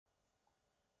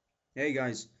Hey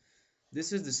guys,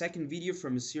 this is the second video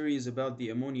from a series about the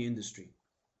ammonia industry.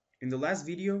 In the last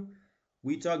video,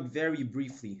 we talked very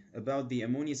briefly about the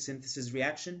ammonia synthesis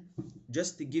reaction,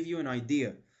 just to give you an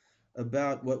idea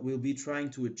about what we'll be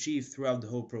trying to achieve throughout the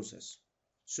whole process.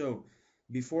 So,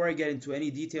 before I get into any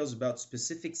details about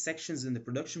specific sections in the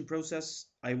production process,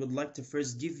 I would like to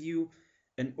first give you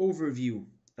an overview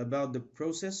about the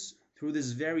process through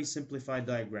this very simplified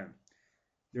diagram.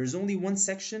 There's only one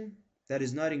section that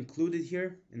is not included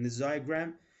here in this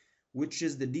diagram, which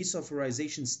is the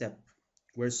desulfurization step,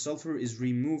 where sulfur is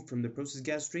removed from the process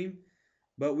gas stream,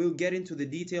 but we'll get into the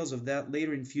details of that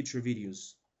later in future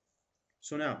videos.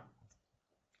 So now,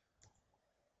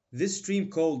 this stream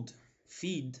called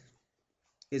feed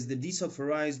is the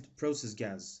desulfurized process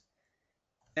gas,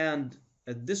 and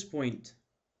at this point,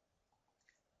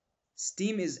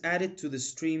 steam is added to the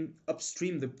stream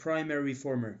upstream the primary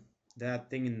reformer, that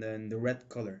thing in the red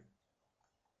color.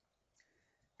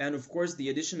 And of course, the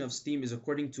addition of steam is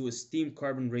according to a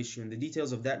steam-carbon ratio. And the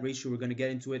details of that ratio, we're going to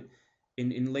get into it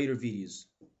in later videos.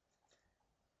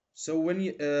 So when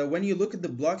you look at the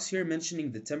blocks here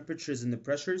mentioning the temperatures and the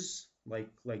pressures,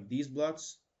 like these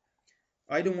blocks,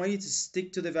 I don't want you to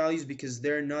stick to the values because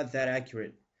they're not that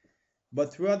accurate.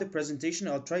 But throughout the presentation,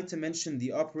 I'll try to mention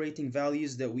the operating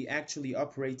values that we actually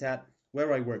operate at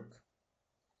where I work.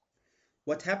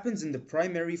 What happens in the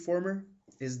primary reformer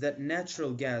is that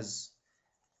natural gas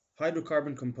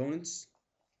hydrocarbon components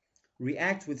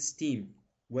react with steam,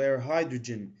 where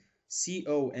hydrogen,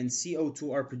 CO, and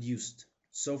CO2 are produced.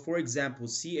 So for example,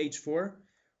 CH4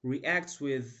 reacts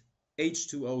with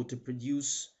H2O to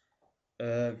produce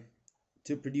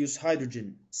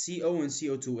hydrogen, CO and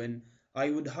CO2. And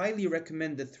I would highly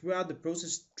recommend that throughout the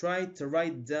process, try to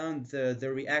write down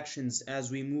the reactions as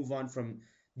we move on from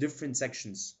different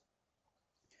sections.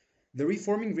 The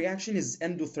reforming reaction is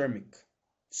endothermic.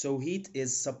 So heat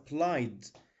is supplied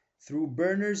through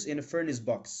burners in a furnace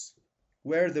box,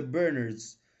 where the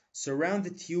burners surround the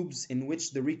tubes in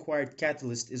which the required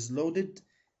catalyst is loaded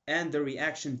and the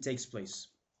reaction takes place.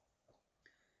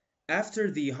 After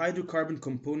the hydrocarbon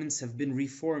components have been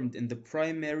reformed in the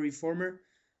primary reformer,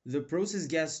 the process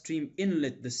gas stream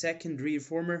inlet the secondary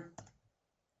reformer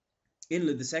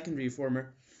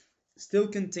still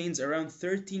contains around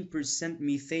 13%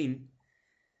 methane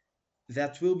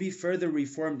that will be further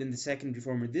reformed in the second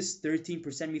reformer. This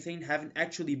 13% methane haven't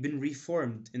actually been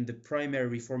reformed in the primary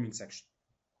reforming section.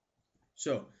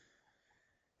 So,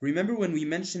 remember when we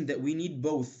mentioned that we need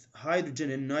both hydrogen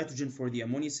and nitrogen for the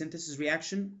ammonia synthesis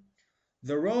reaction?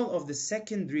 The role of the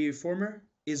secondary reformer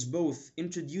is both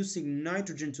introducing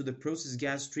nitrogen to the process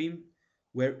gas stream,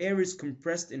 where air is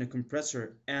compressed in a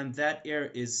compressor and that air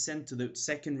is sent to the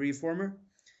secondary reformer,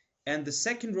 and the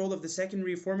second role of the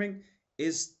secondary reforming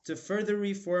is to further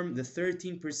reform the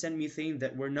 13% methane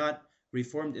that were not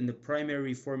reformed in the primary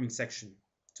reforming section.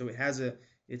 So it has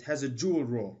a dual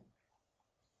role.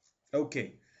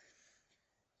 Okay,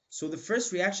 so the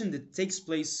first reaction that takes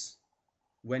place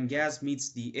when gas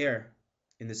meets the air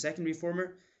in the second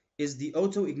reformer is the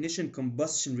auto-ignition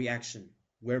combustion reaction,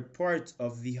 where part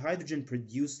of the hydrogen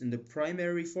produced in the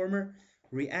primary reformer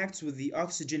reacts with the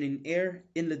oxygen in air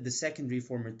inlet the second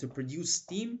reformer to produce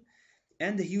steam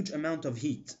and a huge amount of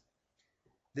heat.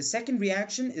 The second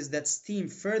reaction is that steam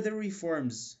further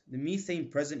reforms the methane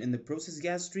present in the process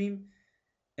gas stream,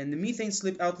 and the methane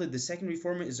slip outlet, the second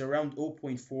reformer, is around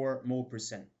 0.4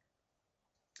 mole%.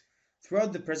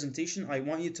 Throughout the presentation, I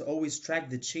want you to always track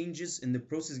the changes in the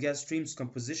process gas stream's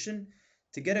composition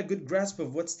to get a good grasp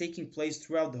of what's taking place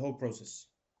throughout the whole process.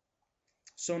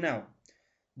 So now,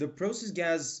 the process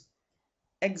gas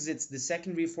exits the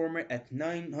second reformer at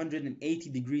 980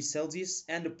 degrees Celsius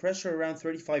and a pressure around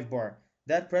 35 bar.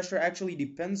 That pressure actually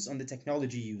depends on the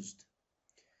technology used.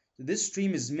 So this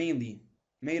stream is mainly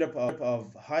made up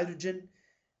of hydrogen,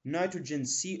 nitrogen,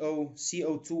 CO,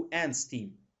 CO2, and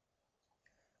steam.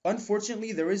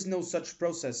 Unfortunately, there is no such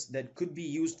process that could be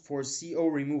used for CO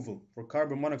removal, for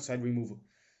carbon monoxide removal.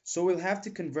 So we'll have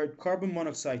to convert carbon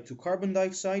monoxide to carbon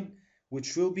dioxide,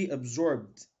 which will be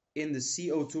absorbed in the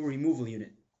CO2 removal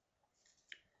unit.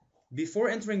 Before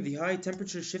entering the high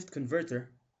temperature shift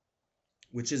converter,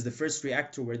 which is the first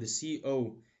reactor where the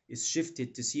CO is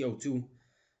shifted to CO2,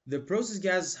 the process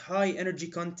gas high energy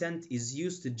content is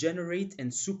used to generate and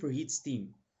superheat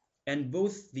steam. And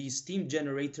both the steam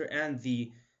generator and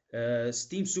the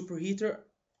steam superheater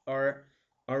are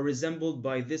resembled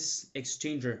by this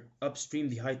exchanger upstream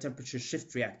the high temperature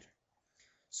shift reactor.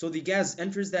 So the gas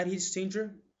enters that heat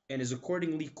exchanger and is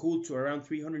accordingly cooled to around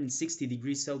 360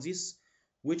 degrees Celsius,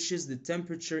 which is the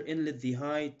temperature inlet the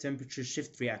high temperature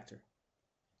shift reactor.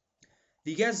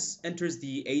 The gas enters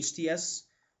the HTS,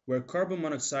 where carbon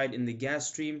monoxide in the gas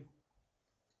stream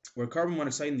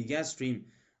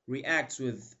reacts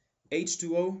with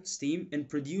H2O, steam, and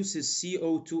produces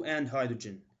CO2 and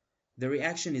hydrogen. The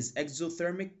reaction is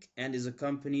exothermic and is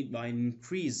accompanied by an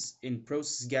increase in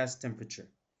process gas temperature.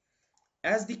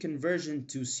 As the conversion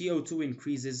to CO2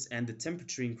 increases and the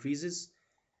temperature increases,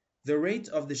 the rate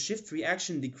of the shift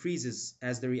reaction decreases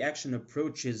as the reaction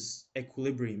approaches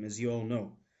equilibrium, as you all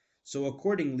know. So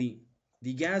accordingly,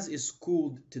 the gas is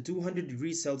cooled to 200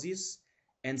 degrees Celsius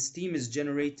and steam is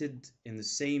generated in the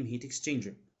same heat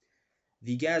exchanger.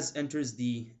 The gas enters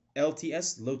the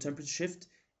LTS, low temperature shift,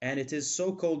 and it is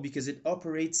so called because it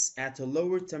operates at a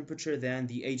lower temperature than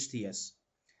the HTS.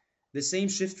 The same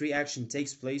shift reaction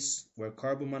takes place where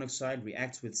carbon monoxide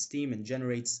reacts with steam and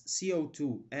generates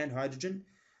CO2 and hydrogen,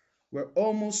 where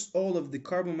almost all of the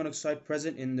carbon monoxide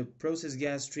present in the process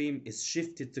gas stream is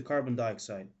shifted to carbon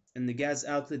dioxide, and the gas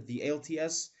outlet, the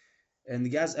LTS,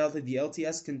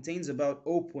 contains about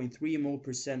 0.3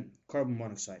 mole% carbon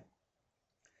monoxide.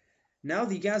 Now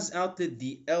the gas outlet,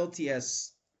 the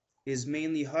LTS, is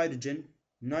mainly hydrogen,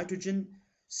 nitrogen,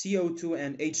 CO2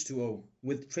 and H2O,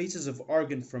 with traces of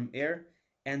argon from air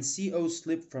and CO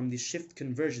slip from the shift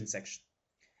conversion section.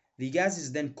 The gas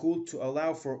is then cooled to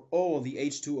allow for all the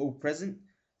H2O present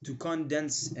to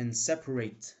condense and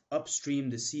separate upstream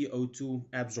the CO2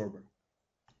 absorber.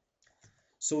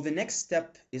 So the next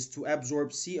step is to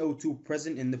absorb CO2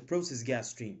 present in the process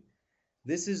gas stream.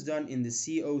 This is done in the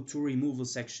CO2 removal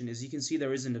section. As you can see,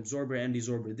 there is an absorber and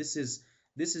desorber. This is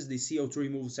the CO2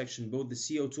 removal section, both the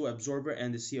CO2 absorber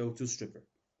and the CO2 stripper.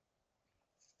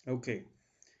 Okay,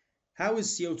 how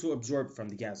is CO2 absorbed from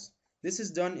the gas? This is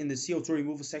done in the CO2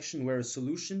 removal section where a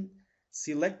solution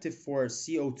selective for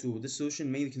CO2, this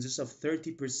solution mainly consists of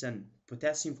 30%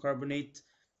 potassium carbonate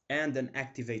and an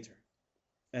activator.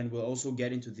 And we'll also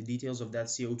get into the details of that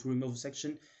CO2 removal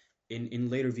section in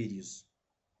later videos.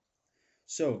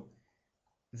 So,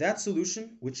 that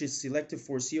solution, which is selective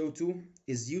for CO2,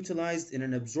 is utilized in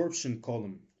an absorption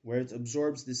column, where it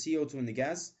absorbs the CO2 in the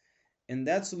gas, and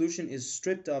that solution is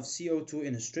stripped of CO2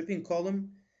 in a stripping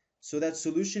column, so that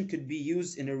solution could be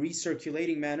used in a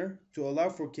recirculating manner to allow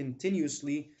for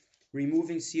continuously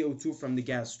removing CO2 from the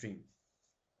gas stream.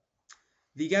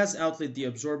 The gas outlet, the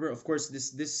absorber, of course,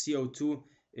 this CO2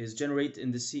 is generated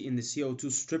in the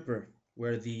CO2 stripper,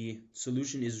 where the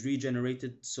solution is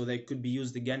regenerated so that it could be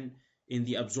used again in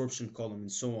the absorption column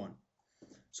and so on.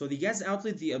 So the gas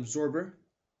outlet, the absorber,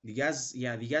 the gas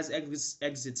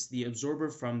exits the absorber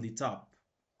from the top.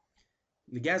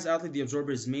 The gas outlet, the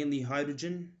absorber, is mainly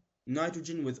hydrogen,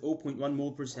 nitrogen with 0.1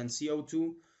 mole%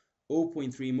 CO2,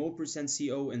 0.3 mole%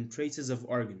 CO, and traces of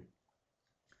argon.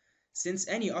 Since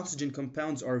any oxygen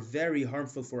compounds are very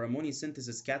harmful for ammonia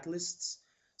synthesis catalysts,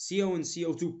 CO and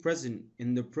CO2 present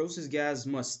in the process gas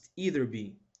must either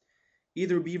be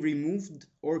removed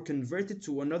or converted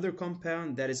to another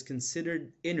compound that is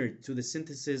considered inert to the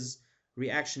synthesis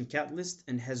reaction catalyst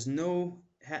and has no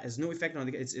effect on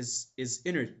the is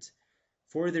inert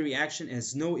for the reaction and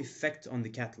has no effect on the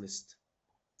catalyst.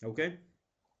 Okay?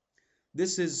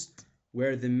 This is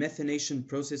where the methanation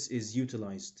process is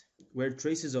utilized, where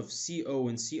traces of CO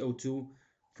and CO2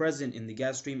 present in the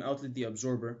gas stream outlet, the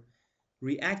absorber,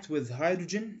 react with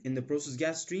hydrogen in the process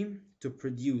gas stream to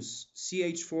produce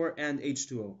CH4 and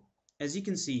H2O. As you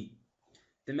can see,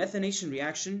 the methanation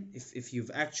reaction, if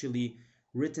you've actually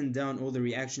written down all the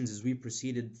reactions as we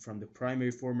proceeded from the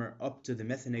primary former up to the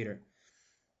methanator,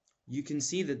 you can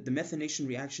see that the methanation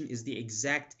reaction is the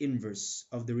exact inverse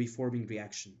of the reforming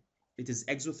reaction. It is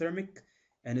exothermic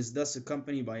and is thus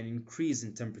accompanied by an increase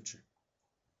in temperature.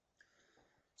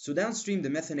 So downstream the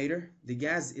methanator, the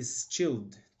gas is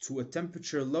chilled to a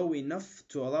temperature low enough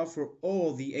to allow for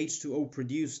all the H2O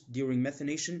produced during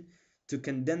methanation to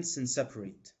condense and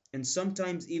separate. And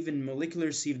sometimes even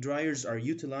molecular sieve dryers are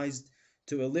utilized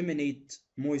to eliminate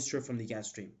moisture from the gas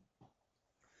stream.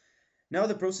 Now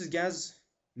the process gas,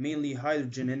 mainly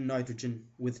hydrogen and nitrogen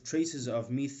with traces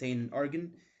of methane and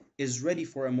argon, is ready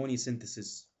for ammonia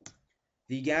synthesis.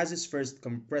 The gas is first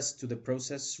compressed to the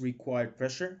process required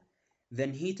pressure,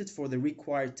 then heated up to the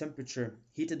required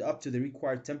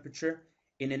temperature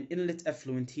in an inlet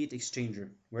effluent heat exchanger,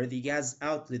 where the gas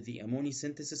outlet, the ammonia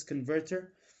synthesis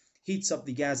converter, heats up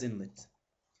the gas inlet.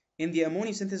 In the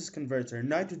ammonia synthesis converter,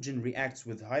 nitrogen reacts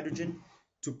with hydrogen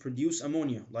to produce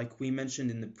ammonia, like we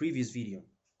mentioned in the previous video.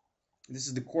 This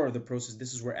is the core of the process.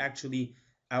 This is where actually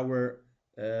our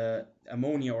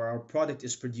ammonia or our product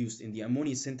is produced, in the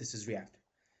ammonia synthesis reactor.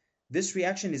 This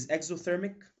reaction is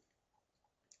exothermic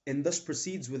and thus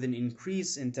proceeds with an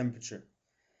increase in temperature.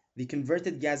 The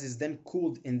converted gas is then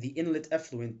cooled in the inlet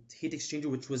effluent heat exchanger,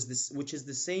 which is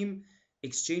the same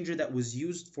exchanger that was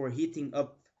used for heating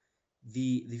up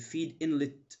the feed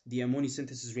inlet, the ammonia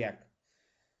synthesis reactor.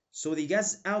 So the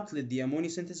gas outlet, the ammonia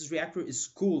synthesis reactor, is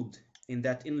cooled in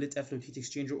that inlet effluent heat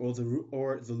exchanger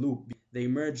or the loop. They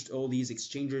merged all these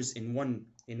exchangers in one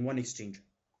exchanger.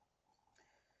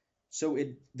 So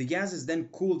the gas is then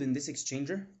cooled in this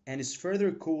exchanger and is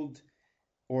further cooled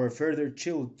or further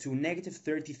chilled to negative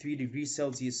 33 degrees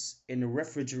Celsius in a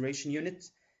refrigeration unit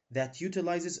that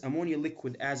utilizes ammonia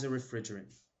liquid as a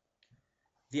refrigerant.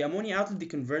 The ammonia outlet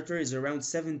deconverter is around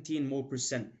 17 mole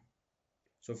percent.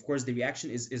 So of course the reaction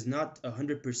is not a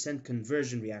 100%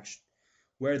 conversion reaction,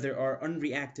 where there are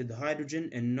unreacted hydrogen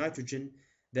and nitrogen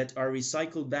that are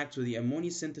recycled back to the ammonia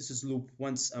synthesis loop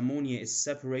once ammonia is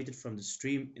separated from the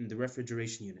stream in the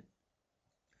refrigeration unit.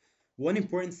 One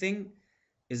important thing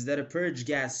is that a purge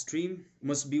gas stream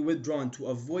must be withdrawn to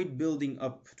avoid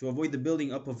the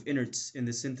building up of inerts in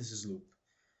the synthesis loop.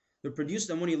 The produced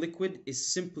ammonia liquid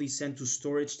is simply sent to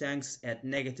storage tanks at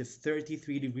negative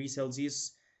 33 degrees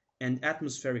Celsius and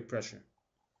atmospheric pressure.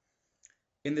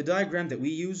 In the diagram that we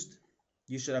used,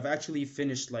 you should have actually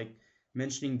finished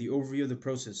mentioning the overview of the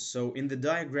process. So in the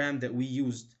diagram that we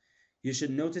used, you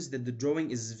should notice that the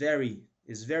drawing is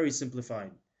very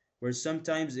simplified, where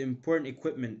sometimes important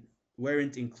equipment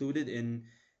weren't included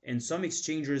and some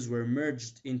exchangers were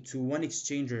merged into one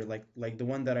exchanger, like the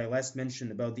one that I last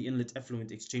mentioned about the inlet effluent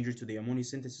exchanger to the ammonia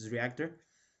synthesis reactor.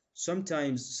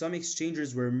 Sometimes some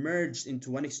exchangers were merged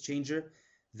into one exchanger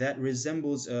that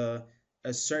resembles a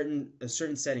certain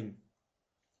setting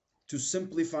to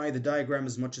simplify the diagram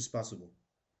as much as possible.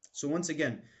 So once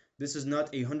again, this is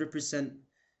not a 100%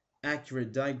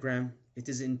 accurate diagram. It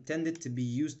is intended to be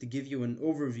used to give you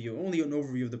only an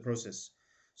overview of the process.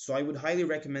 So I would highly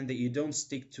recommend that you don't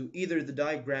stick to either the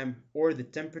diagram or the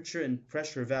temperature and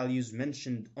pressure values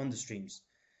mentioned on the streams.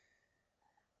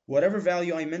 Whatever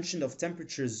value I mentioned of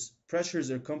temperatures,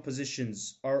 pressures, or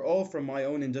compositions are all from my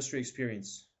own industrial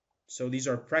experience. So these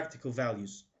are practical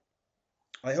values.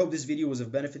 I hope this video was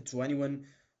of benefit to anyone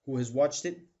who has watched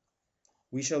it.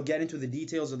 We shall get into the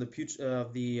details of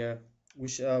we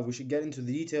should get into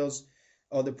the details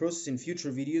of the process in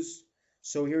future videos.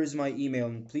 So here is my email,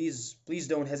 and please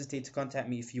don't hesitate to contact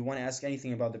me if you want to ask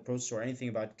anything about the process or anything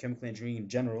about chemical engineering in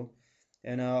general.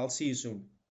 And I'll see you soon.